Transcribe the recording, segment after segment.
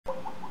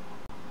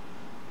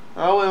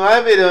Oh, we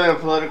might be doing a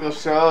political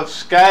show if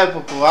Skype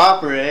will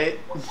cooperate.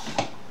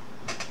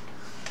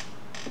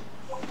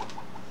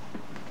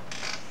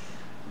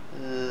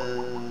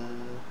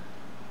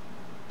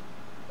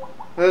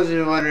 Those of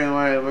you wondering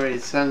why I wear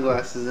these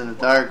sunglasses in a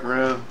dark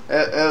room,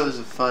 it was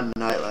a fun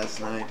night last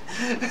night.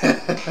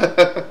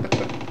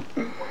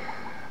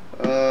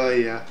 Oh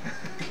yeah.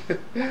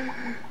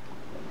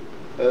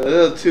 A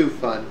little too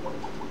fun.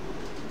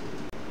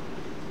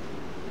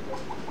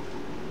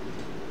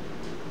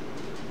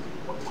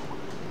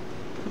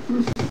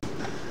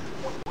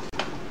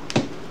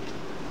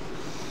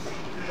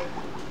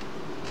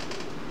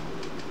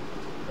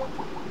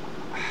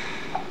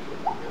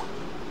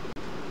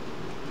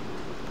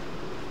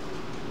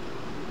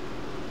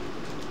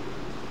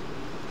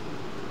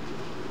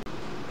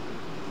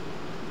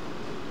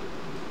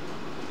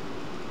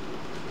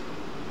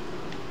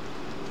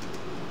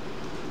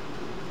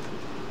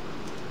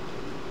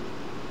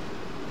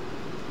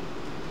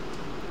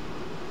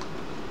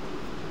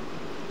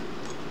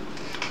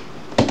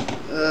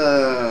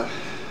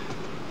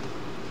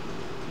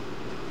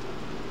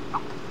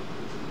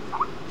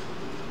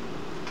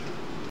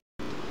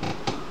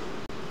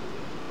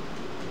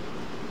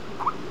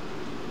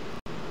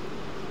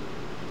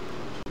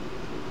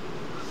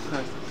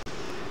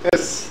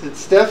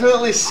 It's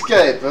definitely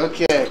Skype,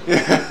 okay.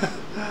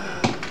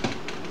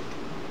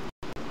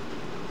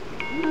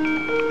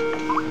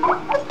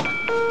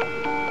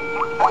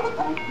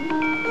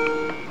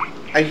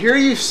 I hear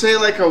you say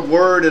like a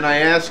word and I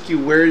ask you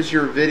where's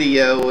your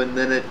video and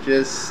then it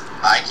just...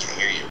 I can't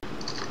hear you.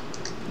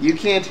 You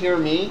can't hear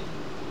me?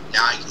 No,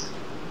 I can.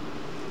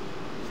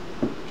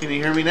 Can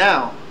you hear me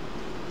now?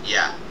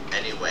 Yeah,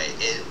 anyway,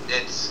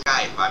 it's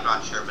Skype, I'm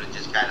not sure, but it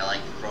just kind of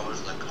like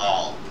froze the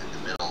call in the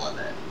middle of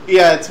it.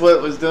 Yeah, it's what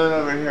it was doing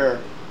over here.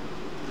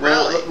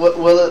 Really?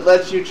 Will it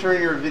let you turn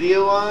your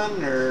video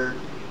on, or...?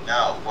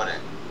 No,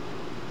 wouldn't.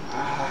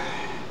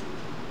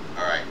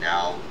 Alright,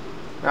 now...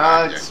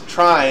 No, it's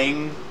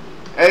trying.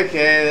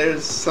 Okay,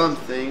 there's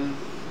something.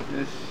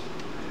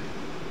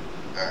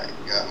 Alright,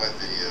 got my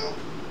video.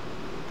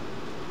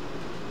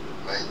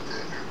 Right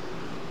there.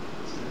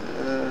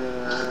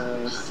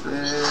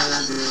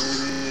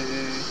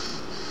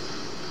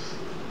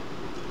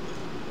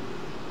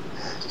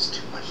 Just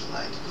too much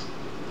light.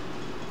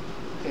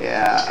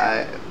 Yeah,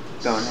 I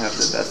don't have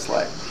the best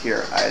light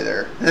here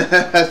either.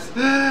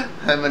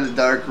 I'm in a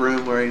dark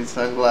room wearing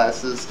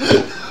sunglasses.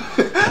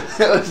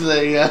 It was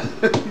a, yeah,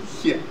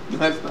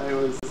 last night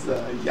was,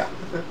 yeah.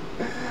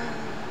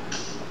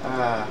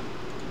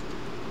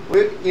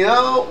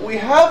 We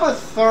have a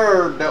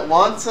third that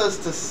wants us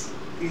to,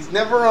 he's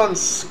never on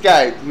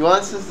Skype. He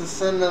wants us to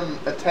send him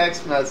a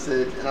text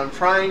message, and I'm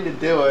trying to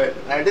do it.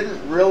 And I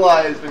didn't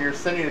realize when you're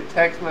sending a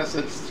text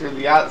message through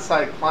the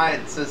outside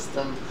client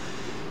system,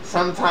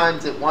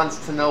 sometimes it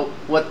wants to know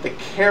what the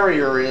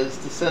carrier is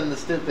to send the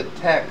stupid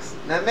text.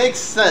 And that makes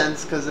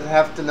sense, because it'd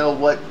have to know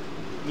what,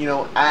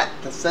 at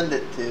to send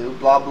it to,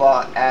 blah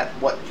blah, at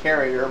what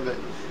carrier, but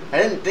I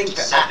didn't think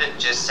just that.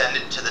 Just send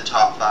it to the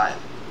top 5.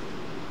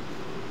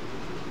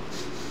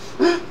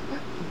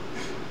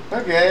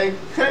 Okay,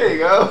 there you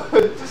go.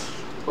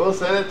 We'll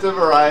send it to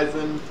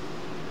Verizon.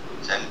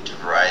 Send it to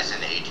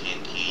Verizon,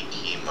 AT&T,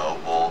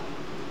 T-Mobile,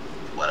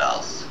 what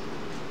else?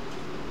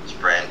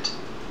 Sprint.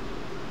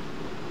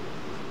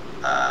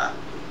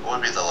 What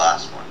would be the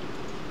last one?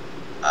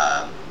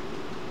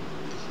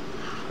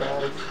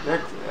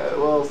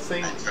 Well,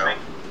 sync. Metro.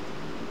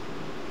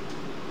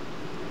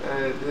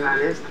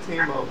 There's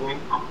T-Mobile.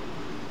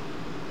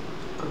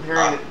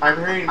 I'm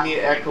hearing me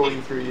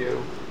echoing through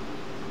you.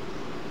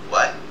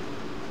 What?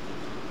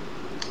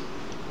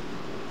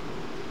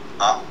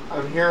 Huh?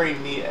 I'm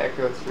hearing me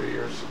echo through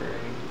your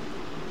screen.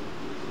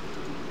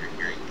 You're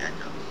hearing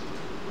echoes.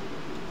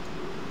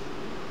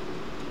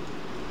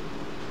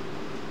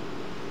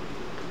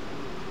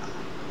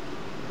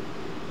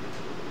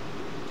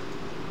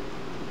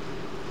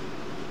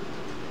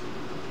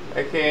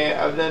 Okay,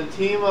 I've done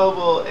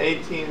T-Mobile,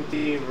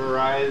 AT&T,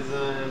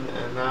 Verizon,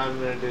 and now I'm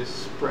going to do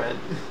Sprint.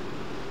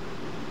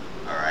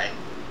 Alright.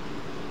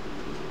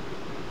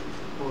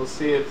 We'll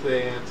see if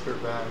they answer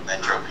back.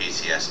 Metro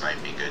PCS might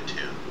be good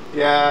too.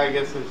 Yeah, I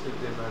guess I should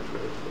do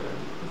Metro too.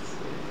 Let's see.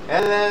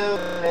 Hello,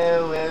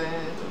 hello,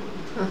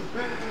 hello.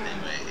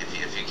 Anyway,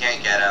 if you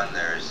can't get them,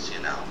 there's,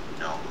 no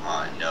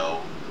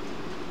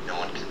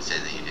one can say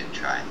that you didn't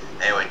try.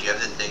 Anyway, do you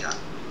have the thing on?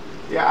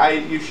 Yeah,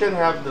 you should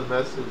have the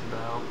message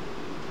now.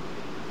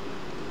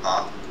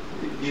 Huh?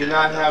 Do you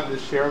not have the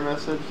share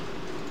message?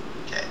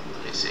 Okay,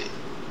 let me see.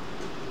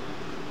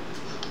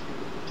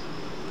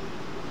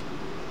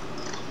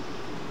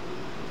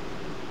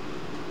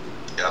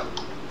 Yep.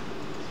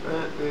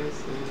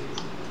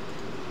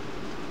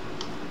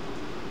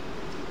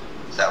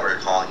 Is that what you're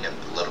calling it?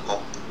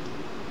 Political?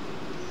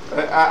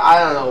 I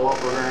don't know what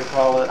we're going to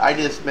call it. I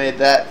just made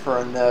that for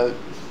a note.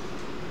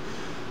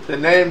 The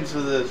names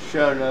of the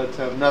show notes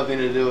have nothing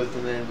to do with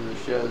the names of the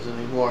shows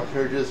anymore.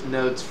 They're just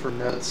notes for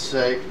notes'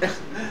 sake.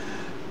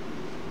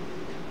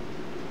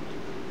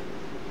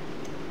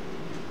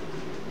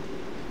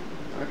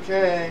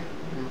 Okay.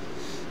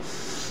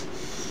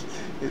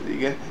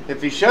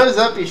 If he shows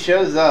up, he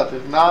shows up.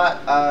 If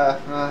not,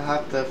 I'll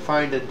have to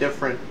find a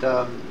different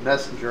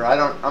messenger.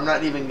 I'm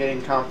not even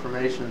getting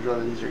confirmations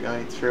whether these are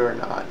going through or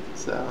not.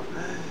 So,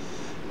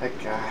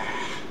 okay.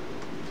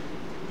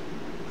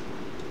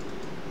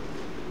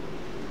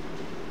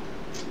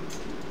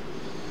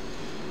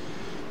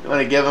 You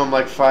want to give him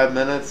like 5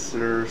 minutes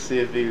or see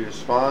if he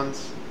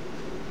responds?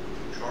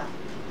 Sure.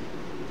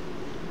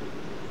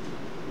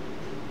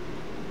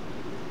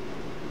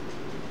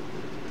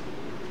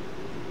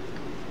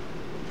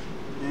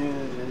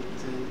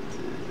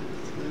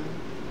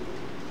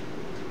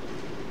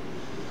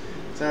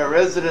 It's our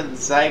resident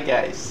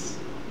zeitgeist.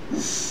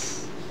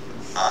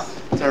 Huh?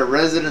 It's our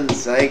resident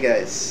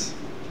zeitgeist.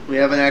 We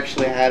haven't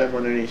actually had him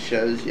on any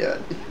shows yet.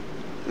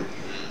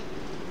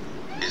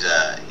 He's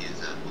a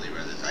believer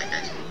of the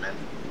zeitgeist movement.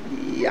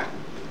 Yeah.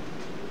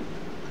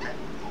 Okay.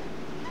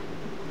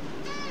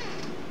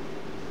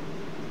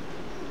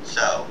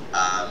 So,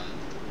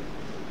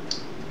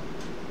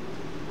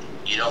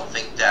 you don't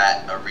think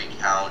that a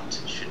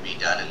recount should be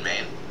done in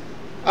Maine?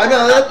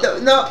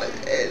 No,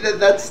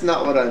 that's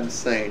not what I'm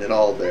saying at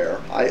all. There,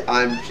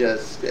 I'm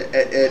just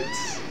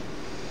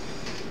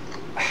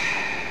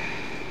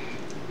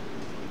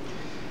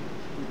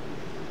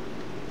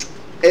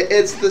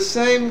it's the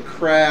same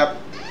crap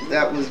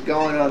that was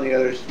going on the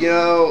others. You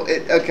know,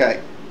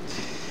 okay.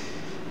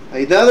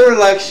 Another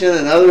election,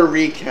 another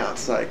recount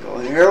cycle,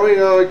 and here we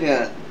go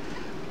again.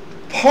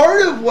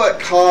 Part of what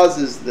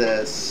causes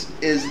this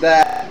is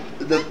that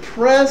the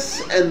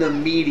press and the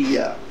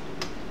media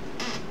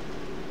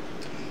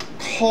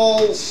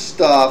call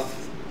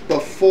stuff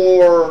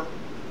before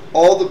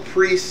all the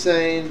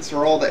precincts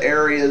or all the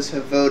areas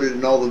have voted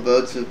and all the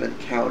votes have been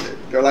counted.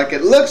 They're like,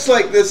 it looks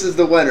like this is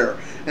the winner.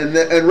 And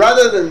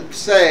rather than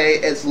say,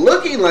 it's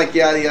looking like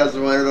yada yada's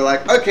the winner, they're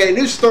like, okay,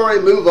 new story,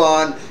 move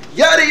on.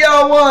 Yada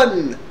yada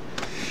won!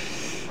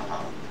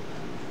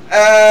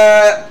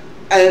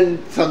 And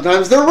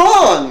sometimes they're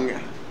wrong.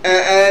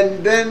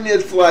 And then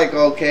it's like,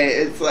 okay,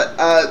 it's like,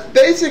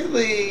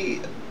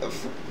 basically,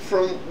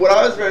 from what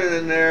I was reading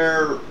in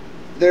there,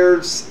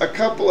 there's a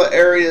couple of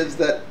areas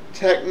that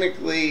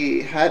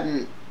technically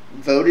hadn't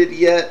voted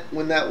yet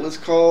when that was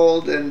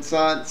called, and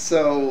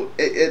so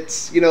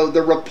it's, you know,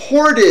 the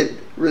reported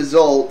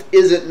result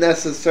isn't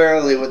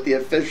necessarily what the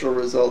official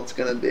result's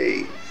going to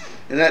be,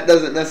 and that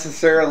doesn't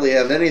necessarily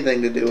have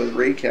anything to do with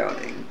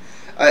recounting.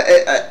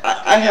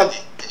 I have.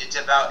 It's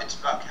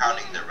about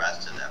counting the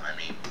rest of them. I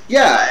mean,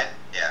 yeah.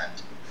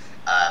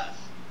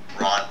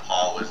 Ron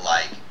Paul was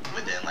like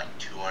within like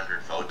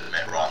 200 votes of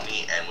Mitt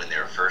Romney, and when they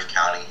were first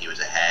counting, he was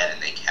ahead,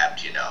 and they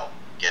kept, you know,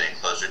 getting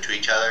closer to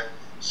each other.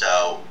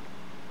 So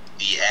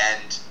the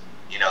end,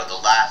 you know, the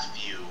last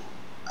few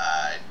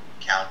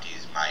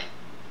counties might.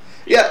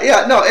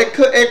 Yeah, no, it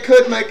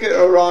could make it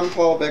a Ron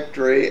Paul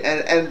victory,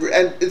 and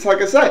it's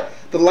like I say,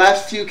 the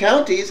last few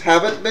counties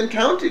haven't been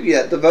counted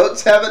yet. The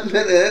votes haven't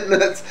been in.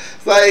 It's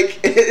like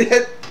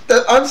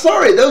I'm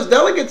sorry, those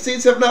delegate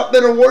seats have not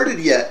been awarded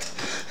yet.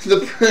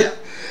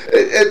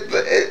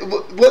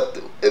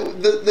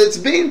 That's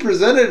being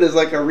presented as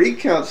like a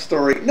recount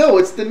story. No,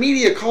 it's the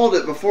media called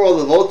it before all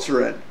the votes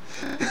are in.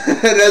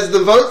 And as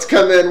the votes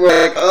come in, we're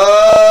like,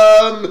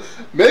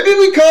 maybe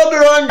we called the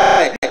wrong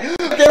guy.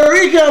 Okay, a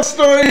recount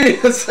story.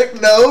 It's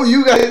like, no,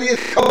 you guys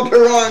called the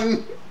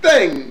wrong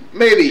thing.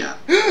 Maybe. Yeah.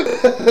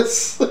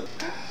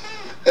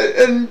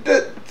 And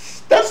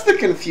that's the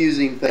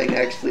confusing thing,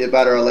 actually,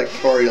 about our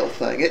electoral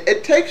thing.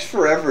 It takes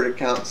forever to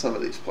count some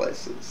of these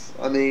places.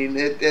 I mean,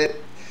 the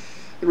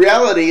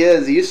reality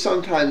is you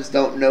sometimes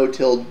don't know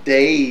till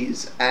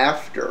days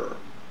after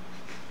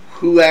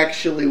who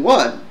actually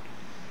won.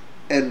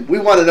 And we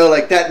want to know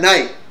like that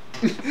night.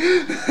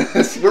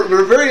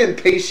 We're very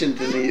impatient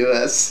in the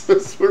U.S.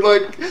 We're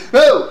like,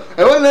 no,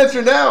 I want an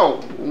answer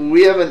now.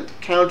 We haven't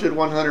counted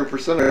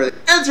 100% of it.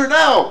 Answer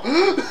now!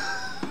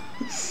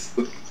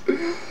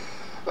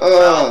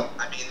 Well,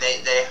 I mean,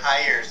 they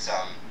hire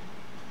some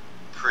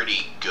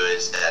pretty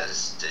good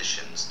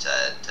statisticians to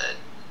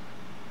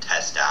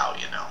test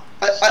out, you know,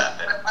 stuff.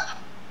 And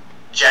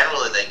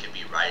generally, they can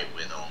be right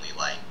with only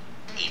like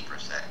 8%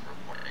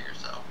 reporting or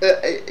so.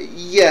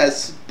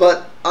 Yes,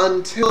 but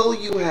until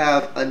you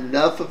have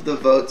enough of the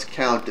votes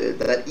counted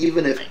that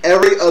even if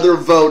every other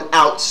vote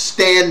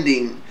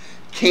outstanding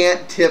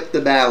can't tip the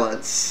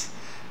balance,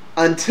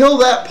 until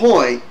that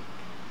point,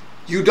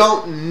 you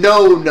don't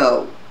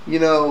know. You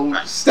know,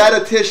 right.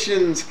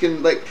 Statisticians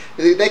can, like,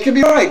 they can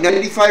be right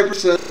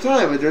 95% of the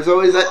time, but there's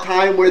always that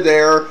time where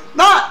they're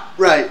not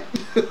right.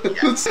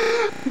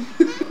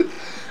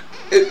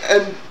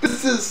 And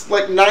this is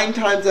like 9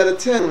 times out of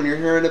 10 when you're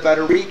hearing about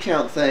a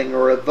recount thing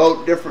or a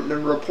vote different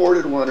than a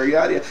reported one or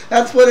yada yada.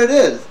 That's what it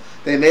is.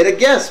 They made a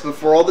guess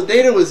before all the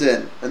data was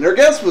in, and their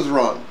guess was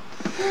wrong.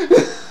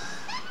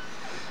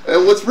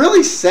 And what's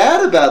really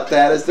sad about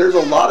that is there's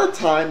a lot of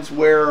times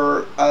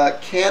where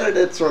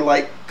candidates are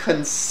like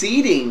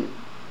conceding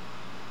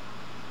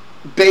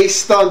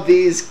based on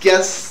these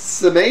guess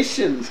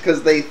summations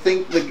because they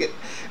think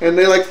and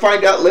they like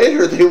find out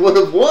later they would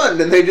have won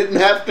and they didn't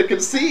have to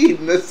concede.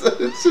 And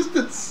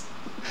it's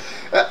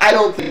I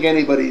don't think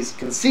anybody's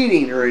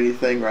conceding or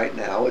anything right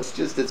now. It's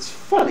just, it's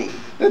funny.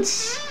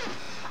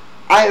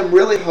 I am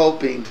really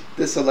hoping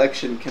this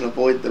election can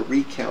avoid the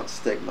recount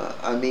stigma.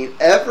 I mean,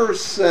 ever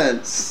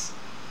since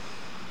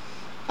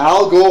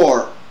Al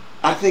Gore,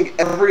 I think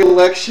every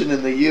election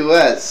in the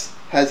U.S.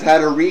 has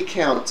had a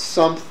recount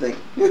something.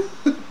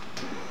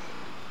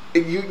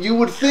 You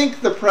would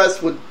think the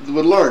press would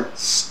learn.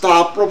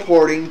 Stop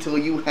reporting till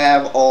you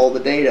have all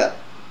the data.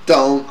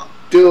 Don't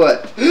do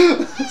it.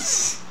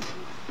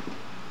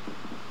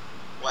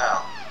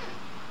 Well,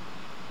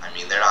 I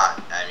mean, they're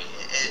not. I mean,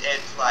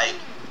 it's like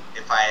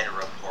if I had a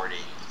reporting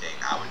thing,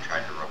 I would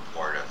try to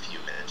report a few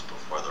minutes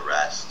before the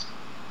rest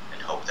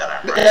and hope that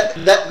I'm right.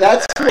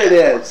 That's what it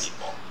is.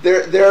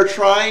 They're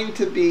trying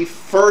to be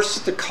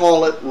first to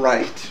call it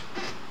right,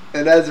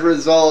 and as a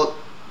result,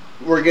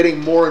 we're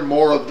getting more and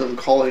more of them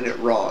calling it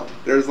wrong.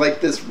 There's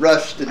like this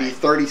rush to be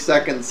 30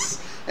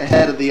 seconds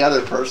ahead of the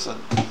other person.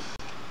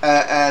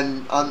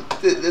 And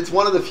it's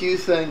one of the few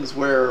things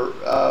where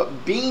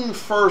being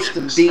first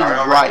and being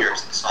right.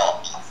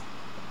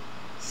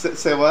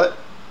 Say what?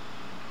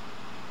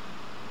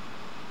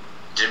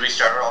 Did we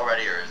start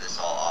already, or is this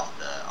all off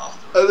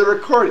the? The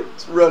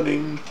recording's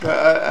running.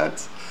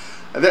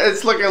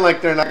 It's looking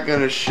like they're not going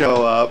to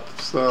show up.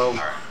 So,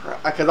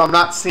 because I'm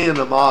not seeing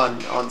them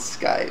on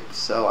Skype,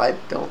 so I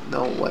don't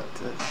know what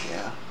to.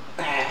 Yeah.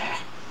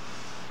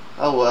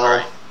 Oh well.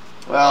 Right.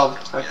 Well,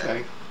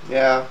 okay.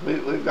 Yeah,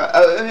 we've got.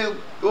 I mean,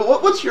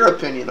 what's your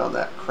opinion on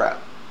that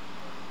crap?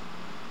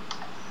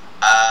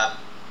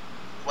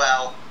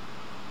 Well,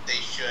 they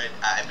should.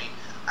 I mean,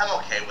 I'm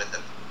okay with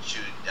them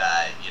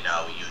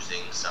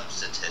using some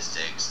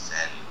statistics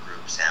and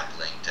group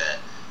sampling to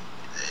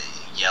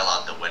yell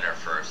out the winner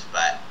first.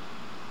 But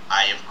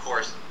I, of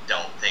course,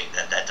 don't think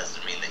that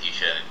doesn't mean that you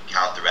should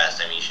count the rest.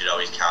 I mean, you should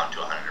always count to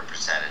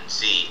 100% and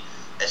see,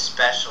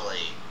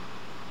 especially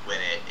when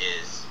it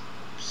is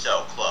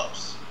so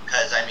close.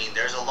 Because, I mean,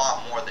 there's a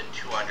lot more than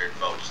 200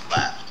 votes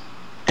left.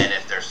 And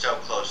if they're so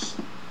close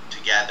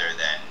together,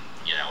 then,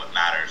 it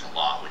matters a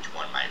lot which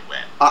one might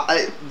win.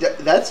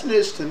 That's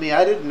news to me.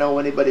 I didn't know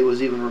anybody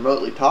was even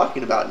remotely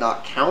talking about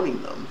not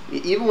counting them.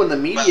 Even when the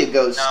media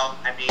goes... No,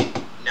 I mean,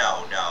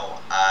 no.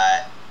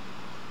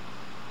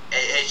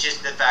 It's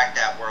just the fact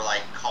that we're,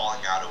 like,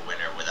 calling out a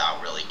winner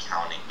without really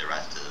counting the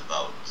rest of the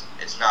votes.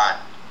 It's not,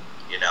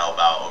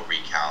 about a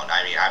recount.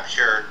 I mean, I'm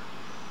sure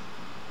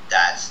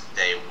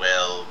they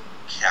will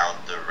count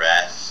the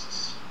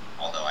rest,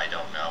 although I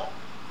don't know.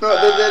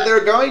 No,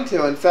 they're going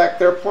to. In fact,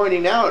 they're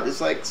pointing out,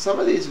 it's like some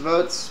of these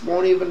votes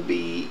won't even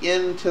be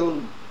in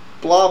till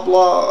blah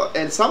blah,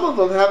 and some of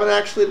them haven't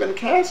actually been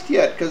cast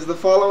yet because the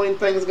following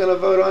thing's going to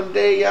vote on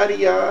day yada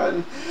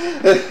yada.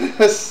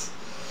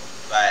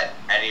 But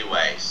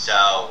anyway,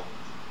 so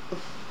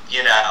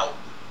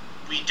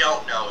we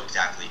don't know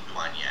exactly who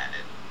won yet,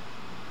 and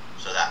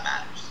so that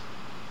matters.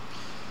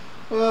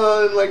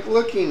 Well, like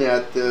looking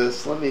at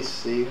this, let me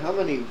see, how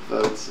many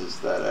votes is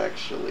that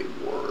actually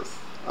worth?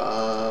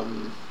 Let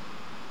me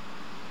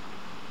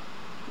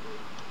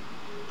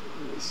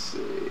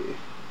see.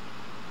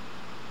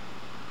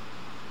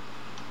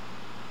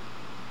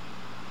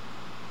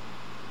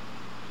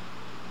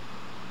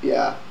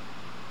 Yeah.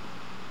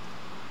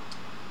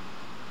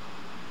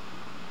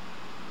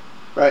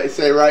 Right,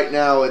 say right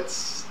now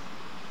it's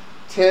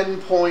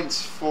 10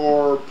 points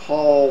for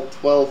Paul,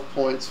 12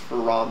 points for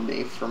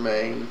Romney for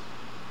Maine.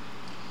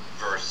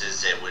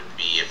 Versus it would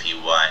be if he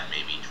won,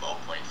 maybe 12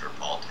 points for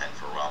Paul, 10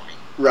 for Romney.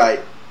 Right.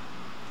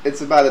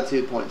 It's about a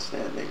 2-point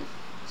standing.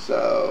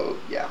 So,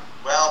 yeah.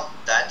 Well,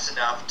 that's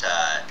enough to...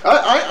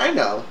 I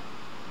know.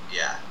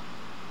 Yeah.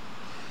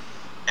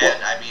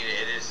 And, I mean,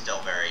 it is still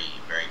very,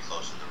 very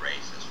close in the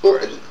race as far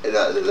as...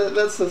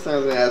 That's the thing I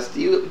was going to ask. Do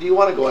you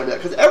want to go into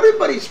that? Because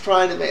everybody's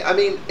trying to make... I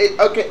mean,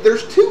 okay,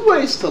 there's two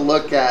ways to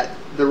look at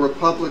the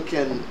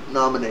Republican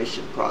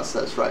nomination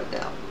process right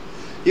now.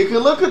 You can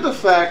look at the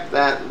fact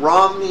that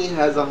Romney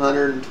has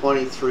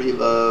 123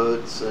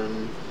 votes,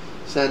 and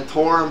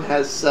Santorum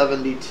has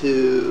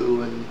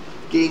 72, and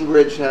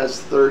Gingrich has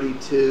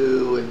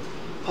 32, and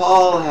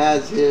Paul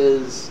has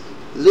his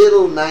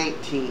little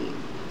 19.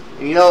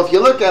 And, if you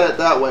look at it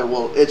that way,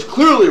 well, it's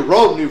clearly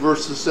Romney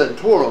versus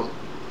Santorum.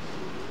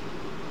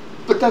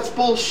 But that's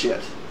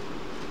bullshit.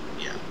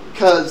 Yeah.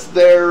 Because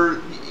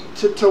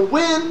to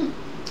win,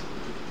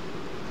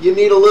 you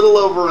need a little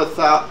over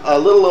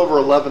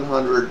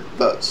 1,100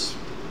 votes,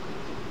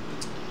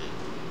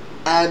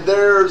 and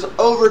there's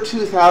over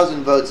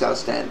 2,000 votes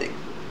outstanding.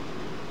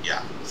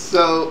 Yeah.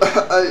 So,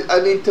 I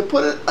mean, to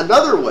put it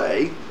another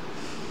way,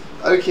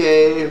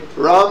 okay,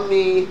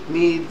 Romney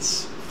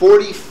needs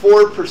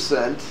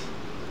 44%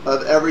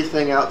 of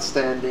everything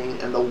outstanding,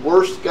 and the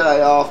worst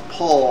guy off,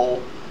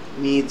 Paul,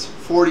 needs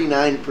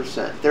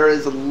 49%. There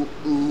is a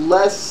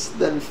less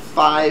than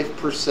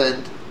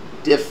 5%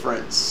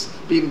 difference.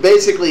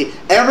 Basically,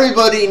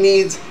 everybody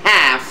needs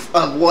half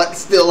of what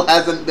still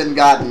hasn't been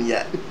gotten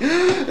yet.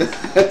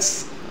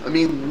 I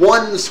mean,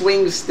 one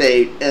swing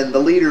state and the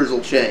leaders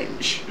will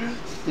change.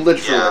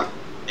 Literally.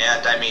 Yeah,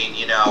 and I mean,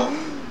 you know,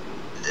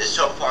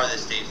 so far the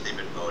states they've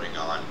been voting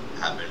on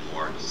have been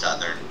more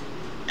southern,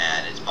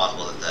 and it's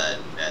possible that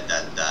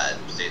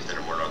the states that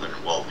are more northern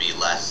will be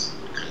less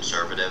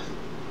conservative.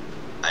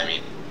 I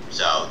mean,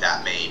 so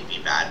that may be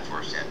bad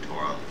for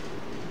Santorum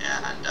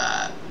and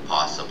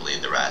possibly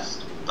the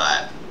rest.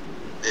 But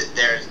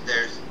there's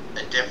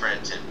a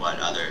difference in what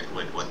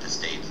the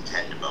states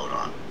tend to vote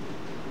on.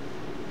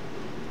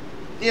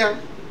 Yeah.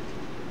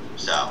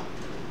 So.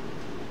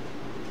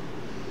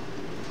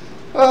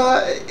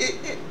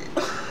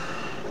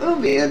 It'll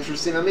be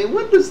interesting. I mean,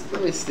 let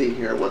me see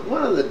here.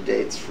 What are the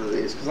dates for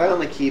these? Because I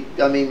don't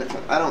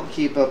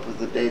keep up with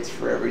the dates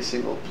for every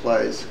single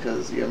place,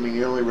 because, I mean,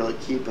 you only really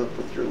keep up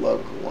with your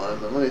local one.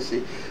 But let me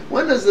see.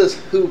 When does this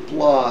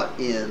hoopla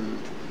end?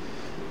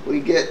 We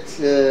get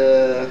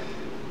to...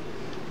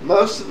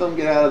 Most of them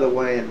get out of the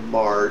way in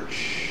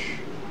March.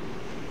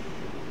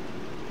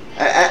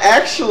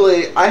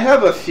 Actually, I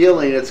have a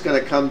feeling it's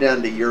going to come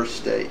down to your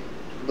state,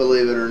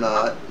 believe it or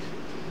not.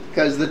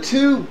 Because the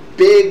two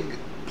big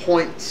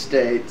point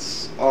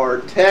states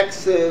are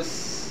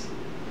Texas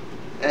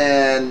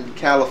and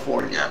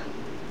California.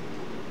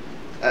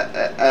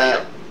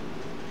 Oh,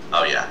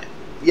 yeah.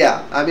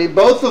 Yeah, I mean,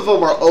 both of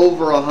them are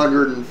over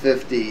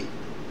 150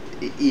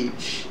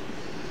 each.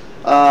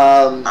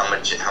 How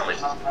much is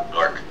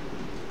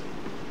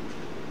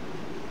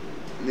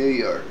New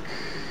York?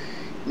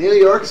 New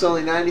York's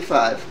only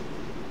 95.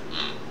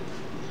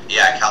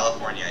 Yeah,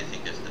 California, I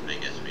think, is the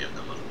biggest. We have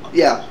the most population.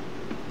 Yeah.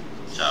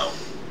 So,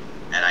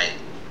 and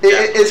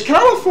is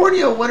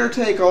California winner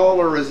take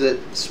all, or is it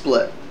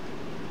split?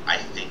 I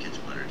think it's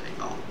winner take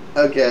all.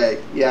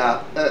 Okay,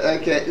 yeah.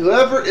 Okay,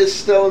 whoever is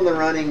still in the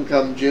running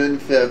come June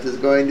 5th is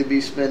going to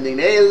be spending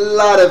a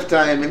lot of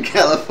time in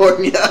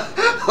California.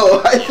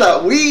 I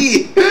thought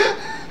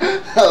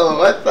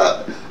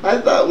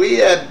we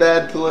had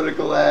bad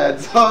political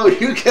ads. Oh,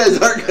 you guys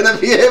aren't going to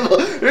be able.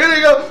 You're going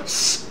to go,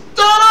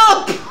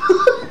 stop!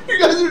 You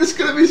guys are just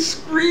going to be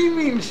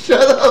screaming,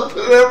 shut up,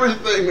 and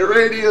everything. The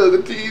radio, the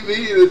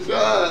TV, the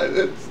shot.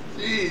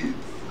 Jeez.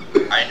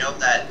 I know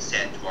that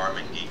Santorum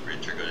and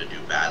Gingrich are going to do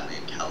badly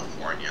in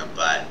California,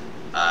 but,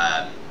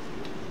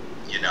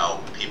 you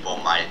know, people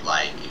might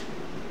like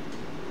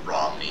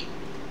Romney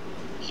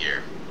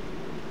here.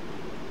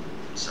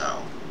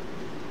 So.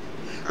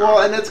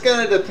 Well, and it's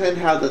going to depend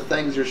how the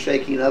things are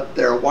shaking up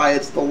there. Why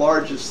it's the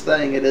largest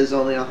thing, it is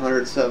only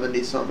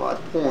 170 some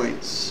odd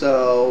points.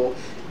 So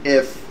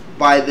if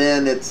by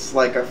then it's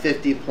like a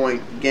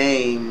 50-point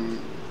game,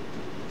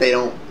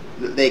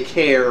 they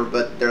care,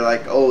 but they're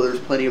like, oh, there's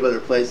plenty of other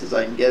places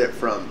I can get it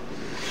from.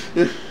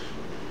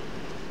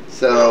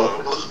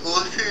 So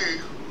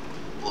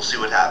we'll see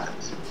what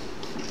happens.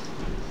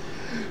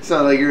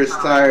 Sound like you're as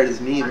tired as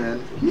me, man.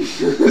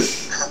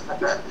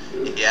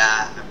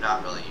 Yeah, I'm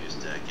not really used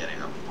to getting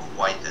up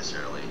quite this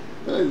early.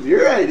 It's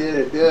your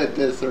idea to do it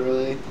this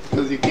early,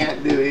 because you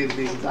can't do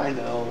evenings, I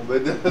know,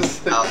 but you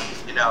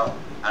know,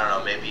 I don't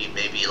know,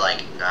 maybe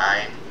like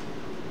 9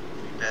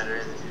 would be better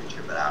in the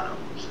future, but I don't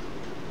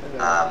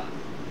know.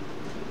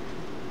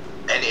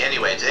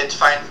 Anyways, it's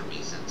fine for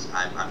me since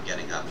I'm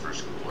getting up for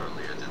school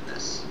earlier than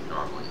this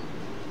normally.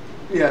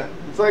 Yeah,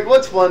 it's like,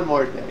 what's one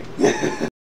more day?